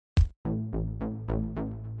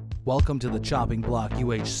Welcome to the Chopping Block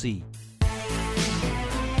UHC.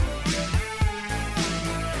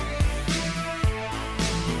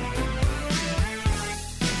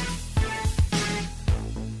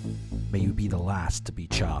 May you be the last to be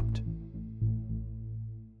chopped.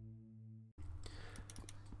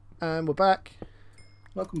 And we're back.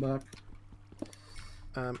 Welcome back.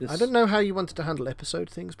 I don't know how you wanted to handle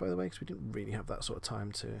episode things, by the way, because we didn't really have that sort of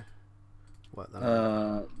time to work that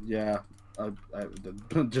out. Yeah. I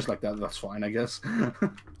just like that, that's fine, I guess.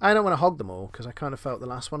 I don't want to hog them all, because I kind of felt the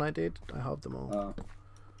last one I did, I hogged them all.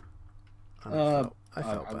 I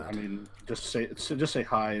felt bad. I mean, just say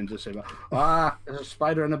hi and just say, ah, there's a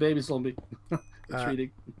spider and a baby zombie.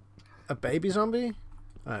 Retreating. A baby zombie?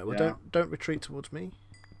 Alright, well, yeah. don't retreat towards me.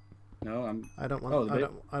 No, I don't want. I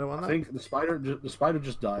don't want that. I think the spider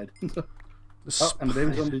just died. And the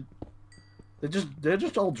baby zombie. They're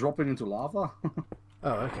just all dropping into lava.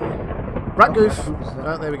 Oh, okay. Rat goof.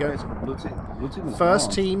 Oh, there we go. Blue team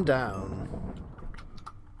First team down.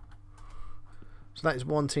 So that is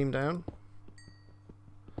one team down.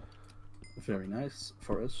 Very nice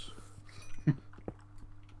for us.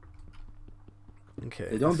 Okay.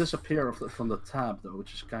 They don't disappear from the tab though,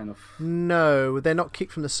 which is kind of. No, they're not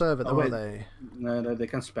kicked from the server though, are they? No, they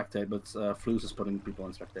can spectate, but Flouz is putting people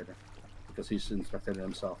in spectator because he's in spectator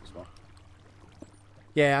himself as well.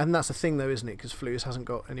 Yeah, and that's the thing though, isn't it? Because Flouz hasn't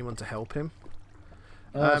got anyone to help him.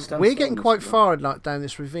 We're getting quite far like down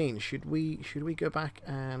this ravine. Should we go back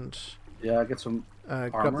and get some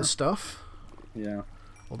grab the stuff? Yeah.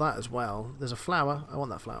 Well, that as well. There's a flower. I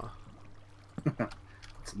want that flower.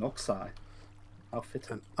 It's an oxeye. How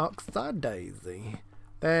fitting. An oxeye daisy.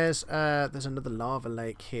 There's another lava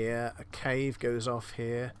lake here. A cave goes off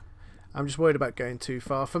here. I'm just worried about going too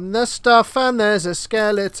far from the stuff. And there's a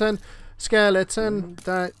skeleton. Skeleton.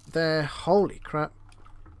 There. Holy crap.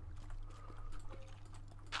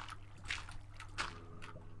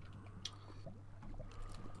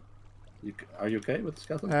 Are you okay with the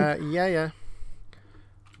skeleton? Yeah.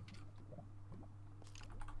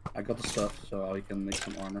 I got the stuff, so I can make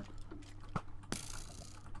some armor.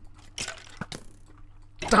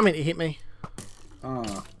 Damn it, he hit me.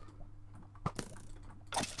 Ah.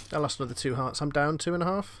 I lost another 2 hearts. I'm down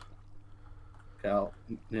 2.5. Cal,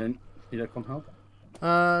 need I come help?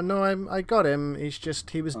 No, I got him.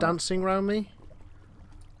 He was dancing around me.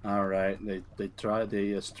 Alright, they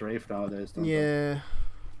strafe nowadays, don't they? Yeah.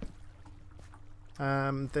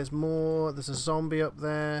 There's more. There's a zombie up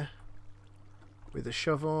there with a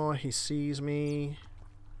shovel. He sees me.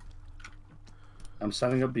 I'm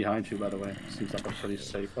standing up behind you, by the way. Seems like I'm pretty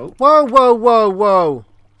safe. Oh. Whoa!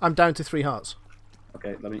 I'm down to 3 hearts.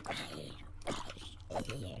 Okay, let me.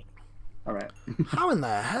 Alright. How in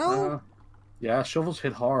the hell? Yeah, shovels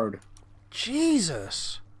hit hard.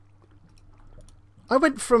 Jesus. I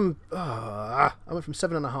went from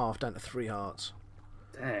 7.5 down to 3 hearts.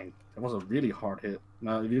 Dang, that was a really hard hit.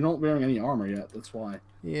 Now, you're not wearing any armor yet, that's why.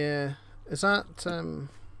 Yeah. Is that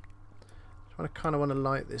I kind of want to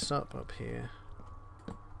light this up here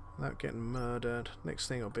without getting murdered. Next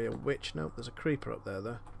thing will be a witch. Nope, there's a creeper up there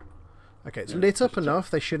though. Okay, it's lit up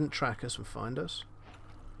enough. They shouldn't track us and find us.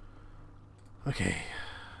 Okay.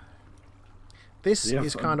 This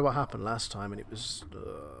is kind of what happened last time, and it was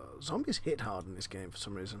zombies hit hard in this game for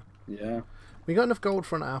some reason. Yeah. We got enough gold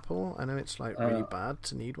for an apple. I know it's like really bad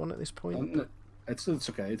to need one at this point. It's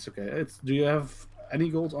okay. It's okay. Do you have any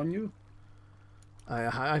gold on you?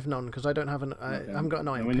 I've none because I don't have an. I haven't got an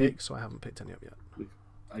iron pick, so I haven't picked any up yet.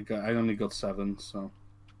 I only got 7, so.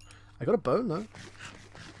 I got a bone though,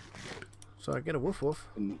 so I get a woof woof.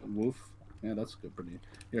 Woof. Yeah, that's good. Pretty.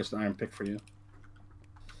 Here's an iron pick for you.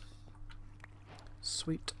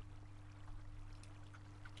 Sweet.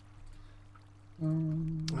 Do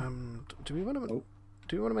we want to? Oh.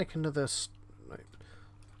 Do we want to make another? Like,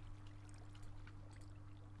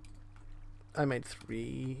 I made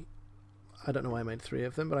 3. I don't know why I made 3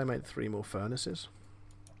 of them, but I made 3 more furnaces.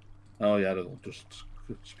 Oh yeah, that'll just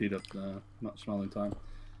speed up the not smelling time.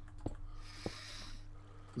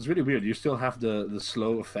 It's really weird. You still have the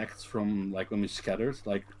slow effects from like when we scattered,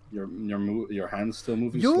 like your hands still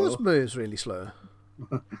moving. Yours slow. moves really slow.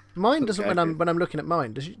 Mine doesn't when I'm looking at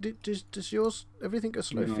mine. Does yours everything go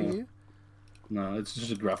slow for you? No, it's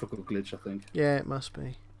just a graphical glitch, I think. Yeah, it must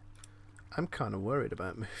be. I'm kind of worried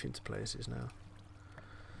about moving to places now.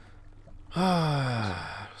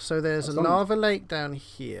 So there's a lava lake down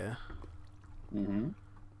here.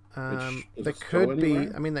 There could be.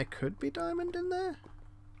 I mean, there could be diamond in there.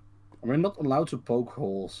 We're not allowed to poke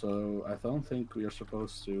holes, so I don't think we are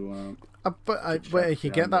supposed to. But you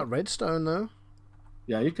get that redstone though.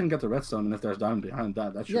 Yeah, you can get the redstone, and if there's diamond behind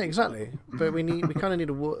that, that should Yeah, be exactly. fine. But we kind of need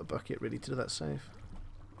a water bucket really to do that safe.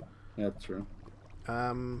 Yeah, true. We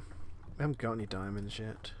haven't got any diamonds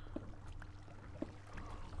yet.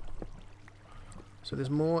 So there's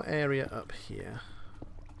more area up here.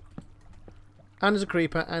 And there's a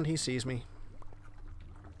creeper, and he sees me.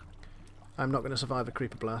 I'm not going to survive a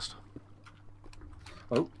creeper blast.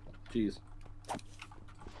 Oh, jeez.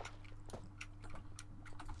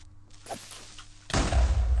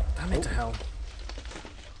 Damn it to hell.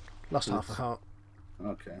 Lost half a heart.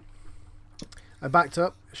 Okay. I backed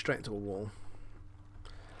up straight into a wall.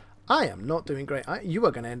 I am not doing great. You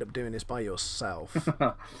are going to end up doing this by yourself.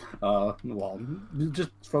 Well,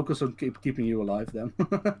 just focus on keeping you alive then.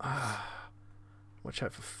 Watch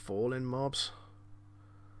out for falling mobs.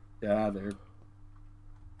 Yeah, they're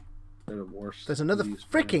the worst. There's another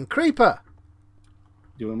freaking creeper!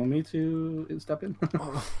 Do you want me to step in?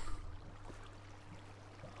 Oh.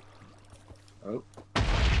 Oh,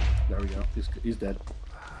 there we go. He's dead.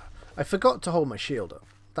 I forgot to hold my shield up.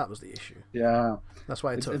 That was the issue. Yeah, that's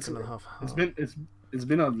why it took 1.5 hours. It's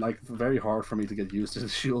been like very hard for me to get used to the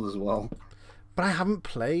shield as well. But I haven't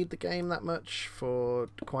played the game that much for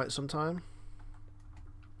quite some time.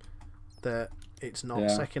 That it's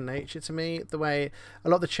not second nature to me. The way a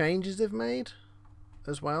lot of the changes they've made,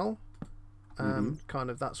 as well. Kind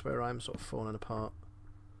of that's where I'm sort of falling apart.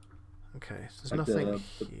 Okay, so there's like nothing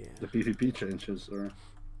here. The PvP changes, or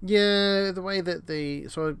yeah, the way that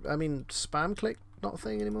I mean, spam click not a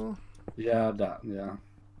thing anymore. Yeah, yeah.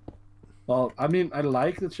 Well, I mean, I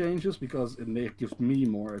like the changes because it gives me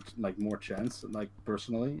more chance, like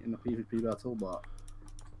personally in a PvP battle. But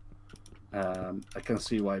I can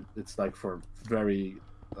see why it's like for very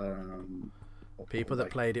people that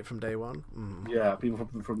played it from day one. Yeah, people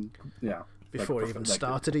from before even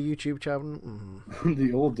started a YouTube channel.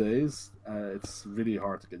 The old days, it's really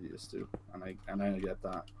hard to get used to, and I get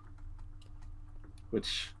that.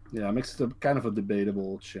 Which makes it kind of a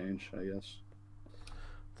debatable change, I guess.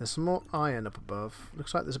 There's some more iron up above.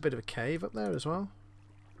 Looks like there's a bit of a cave up there as well.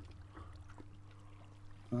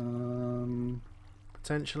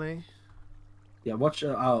 Potentially. Yeah, watch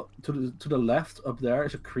out to the left up there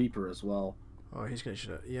is a creeper as well. Oh, he's gonna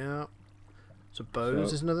shoot it. Yeah. So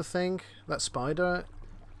bows is another thing. That spider.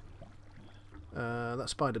 That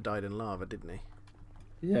spider died in lava, didn't he?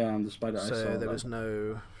 Yeah, and the spider. So there was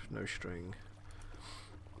no string.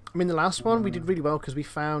 I mean, the last one we did really well because we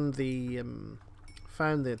found the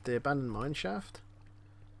abandoned mine shaft.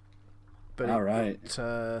 But it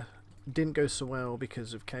didn't go so well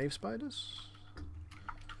because of cave spiders.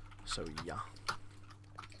 So yeah,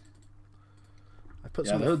 I put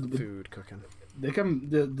some food cooking. They can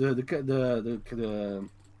the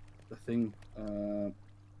thing.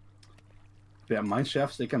 Mine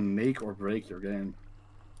shafts, they can make or break your game.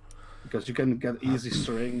 Because you can get easy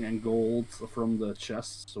string and gold from the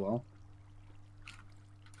chests as well.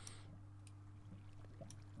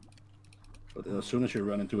 But as soon as you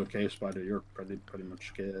run into a cave spider, you're pretty much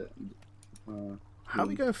scared. How are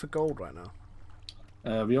we going for gold right now?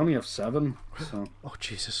 We only have 7. So. Oh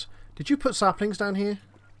Jesus! Did you put saplings down here?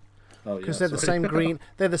 Oh yeah. Because they're the same green.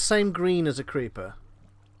 They're the same green as a creeper.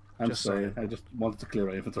 I'm sorry. I just wanted to clear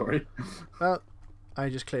our inventory. Well, I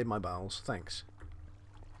just cleared my bowels. Thanks.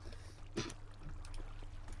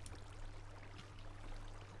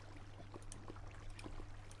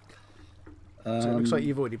 So it looks like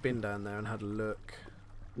you've already been down there and had a look.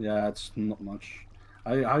 Yeah, it's not much.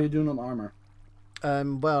 How are you doing on armor?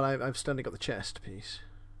 Well, I've still only got the chest piece.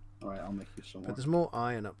 Alright, I'll make you some more. But there's more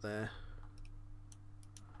iron up there.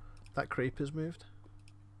 That creeper's moved.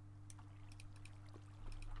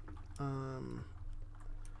 I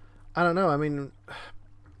don't know, I mean,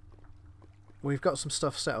 we've got some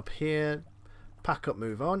stuff set up here. Pack up,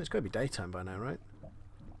 move on. It's got to be daytime by now, right?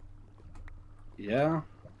 Yeah.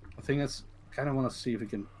 I think it's kind of want to see if we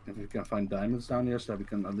can find diamonds down here so that we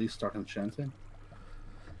can at least start enchanting.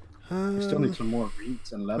 We still need some more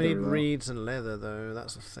reeds and leather. We need reeds and leather, though.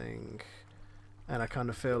 That's the thing. And I kind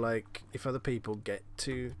of feel like if other people get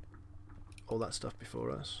to all that stuff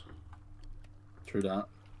before us. True that.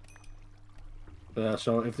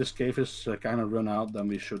 So if this cave is kind of run out, then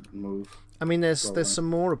we should move. I mean, there's some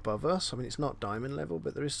more above us. I mean, it's not diamond level,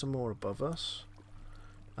 but there is some more above us.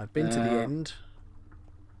 I've been to the end.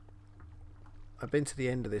 I've been to the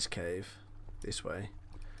end of this cave, this way,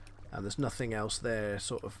 and there's nothing else there,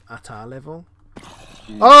 sort of at our level.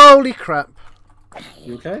 Holy crap!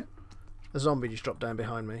 You okay? A zombie just dropped down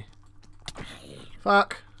behind me.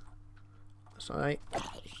 Fuck! Sorry.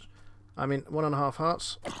 I'm in 1.5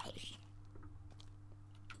 hearts.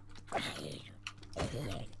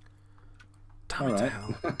 Damn Damn All it to right.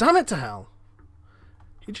 hell. Damn it to hell.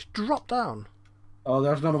 He just dropped down. Oh,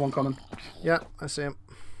 there's another one coming. Yeah, I see him.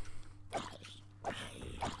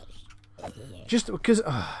 Just because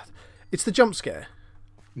it's the jump scare.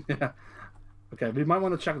 Yeah. Okay, we might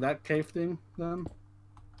want to check that cave thing then.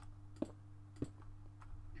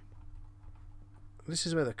 This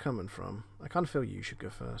is where they're coming from. I kind of feel you should go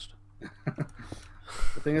first.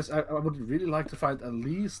 The thing is, I would really like to find at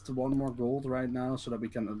least one more gold right now, so that we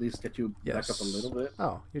can at least get you back up a little bit.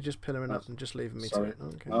 Oh, you're just pillaring up and just leaving me Sorry. to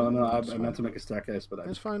it. Okay. Oh no, I meant to make a staircase, but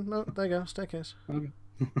It's fine. No, there you go, staircase. Okay.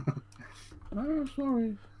 Oh,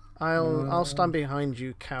 sorry. I'll stand behind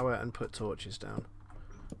you, cower, and put torches down.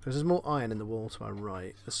 Because there's more iron in the wall to my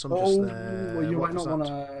right. There's some just there. Well, you What might was not that?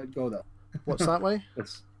 want to go there. What's that way?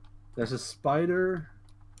 There's a spider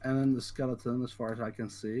and a skeleton, as far as I can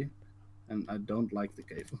see, and I don't like the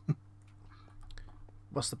cave.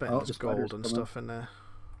 What's the bet? Oh, There's the gold spider's and coming. stuff in there.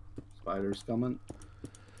 Spider's coming.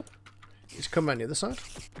 He's come around the other side.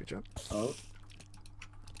 Good job. Oh.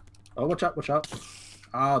 Oh, watch out, watch out.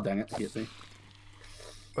 Ah, dang it, he hit me.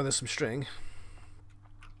 Well, there's some string.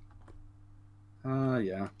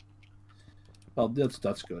 Yeah. Well,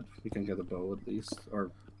 that's good. We can get a bow at least, or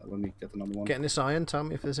when we get another one. Getting this iron, tell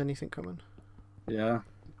me if there's anything coming. Yeah.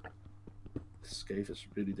 This cave is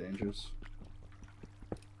really dangerous.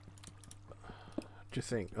 Do you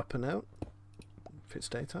think up and out? If it's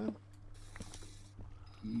daytime?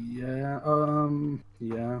 Yeah,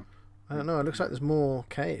 yeah. I don't know, it looks like there's more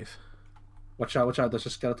cave. Watch out, watch out. There's a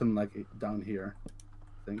skeleton, like, down here. I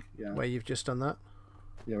think, yeah. Where you've just done that?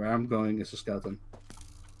 Yeah, where I'm going is a skeleton.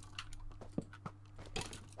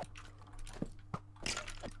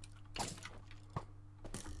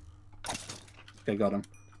 Okay, got him.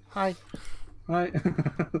 Hi. Hi.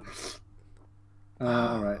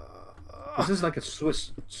 Alright. This is like a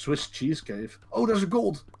Swiss cheese cave. Oh, there's a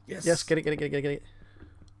gold! Yes! Yes, get it.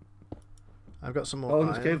 I've got some more Oh,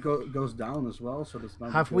 iron. this cave goes down as well, so that's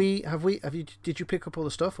not did you pick up all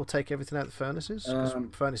the stuff or take everything out of the furnaces? 'Cause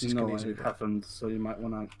furnaces no, can easily it happened, so you might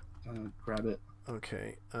want to grab it.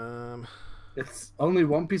 Okay. It's only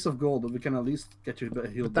one piece of gold, but we can at least get you a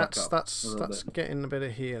bit healed back up. That's getting a bit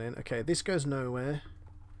of healing. Okay, this goes nowhere.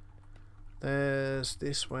 There's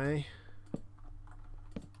this way.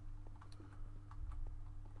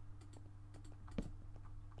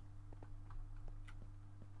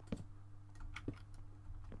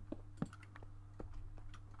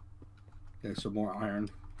 Okay, so more iron.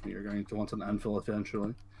 You're going to want an anvil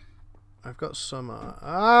eventually. I've got some.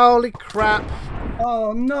 Holy crap!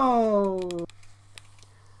 Oh no!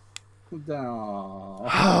 No.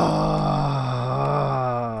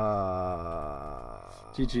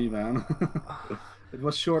 GG, man. It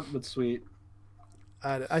was short but sweet.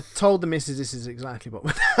 I told the missus this is exactly what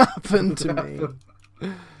would happen to me.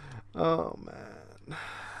 Oh man.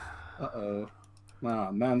 Uh-oh. Nah,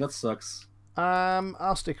 man, that sucks.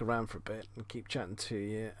 I'll stick around for a bit and keep chatting to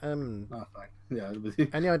you. Oh, fine. Yeah.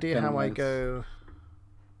 Any idea how I go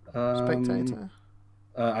spectator?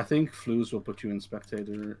 I think Flouz will put you in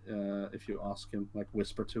spectator if you ask him, like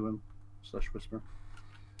whisper to him, /whisper.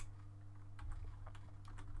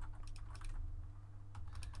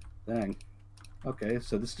 Dang. Okay,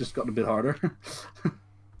 so this just got a bit harder.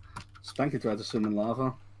 Spanky tried to swim in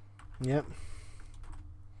lava. Yep.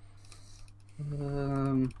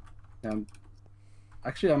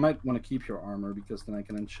 Actually, I might want to keep your armor because then I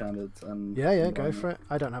can enchant it. And yeah, go for it.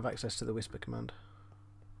 I don't have access to the whisper command.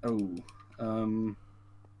 Oh,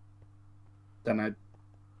 then I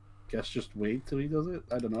guess just wait till he does it.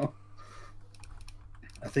 I don't know.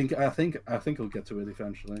 I think we'll get to it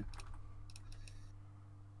eventually.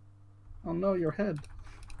 Oh no, your head.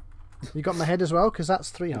 You got my head as well, because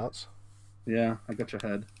that's 3 hearts. Yeah, I got your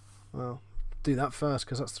head. Well, do that first,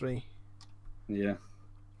 because that's 3. Yeah.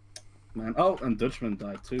 Man, oh, and Dutchman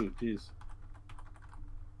died too. Jeez.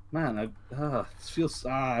 Man, I feel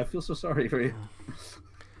so sorry for you.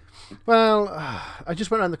 Well, I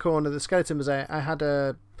just went around the corner. The skeleton was there. I had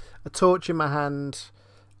a torch in my hand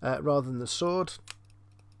rather than the sword.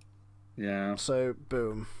 Yeah. So,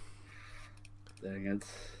 boom. Dang it.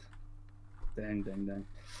 Dang.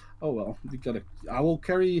 Oh well, you gotta. I will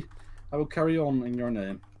carry on in your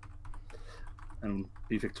name, and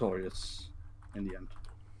be victorious in the end,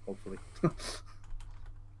 hopefully.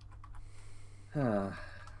 I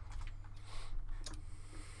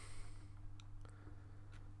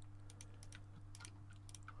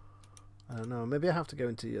don't know. Maybe I have to go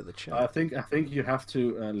into the other chat. I think you have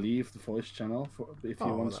to leave the voice channel if you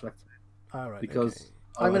want to spectate. All right. Because okay.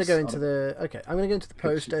 I'm going to go into the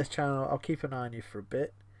post death channel. I'll keep an eye on you for a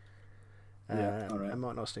bit. Yeah, all right. I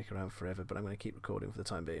might not stick around forever, but I'm going to keep recording for the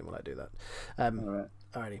time being while I do that. All right.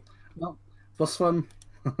 Alrighty. Well, it was fun.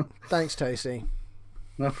 Thanks, Tasty.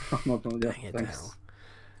 No problem. Yeah, Dang it, thanks. Dale.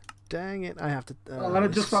 Dang it, I have to... And I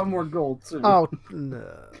just found more gold too. Oh,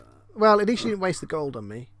 no. Well, at least you didn't waste the gold on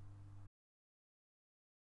me.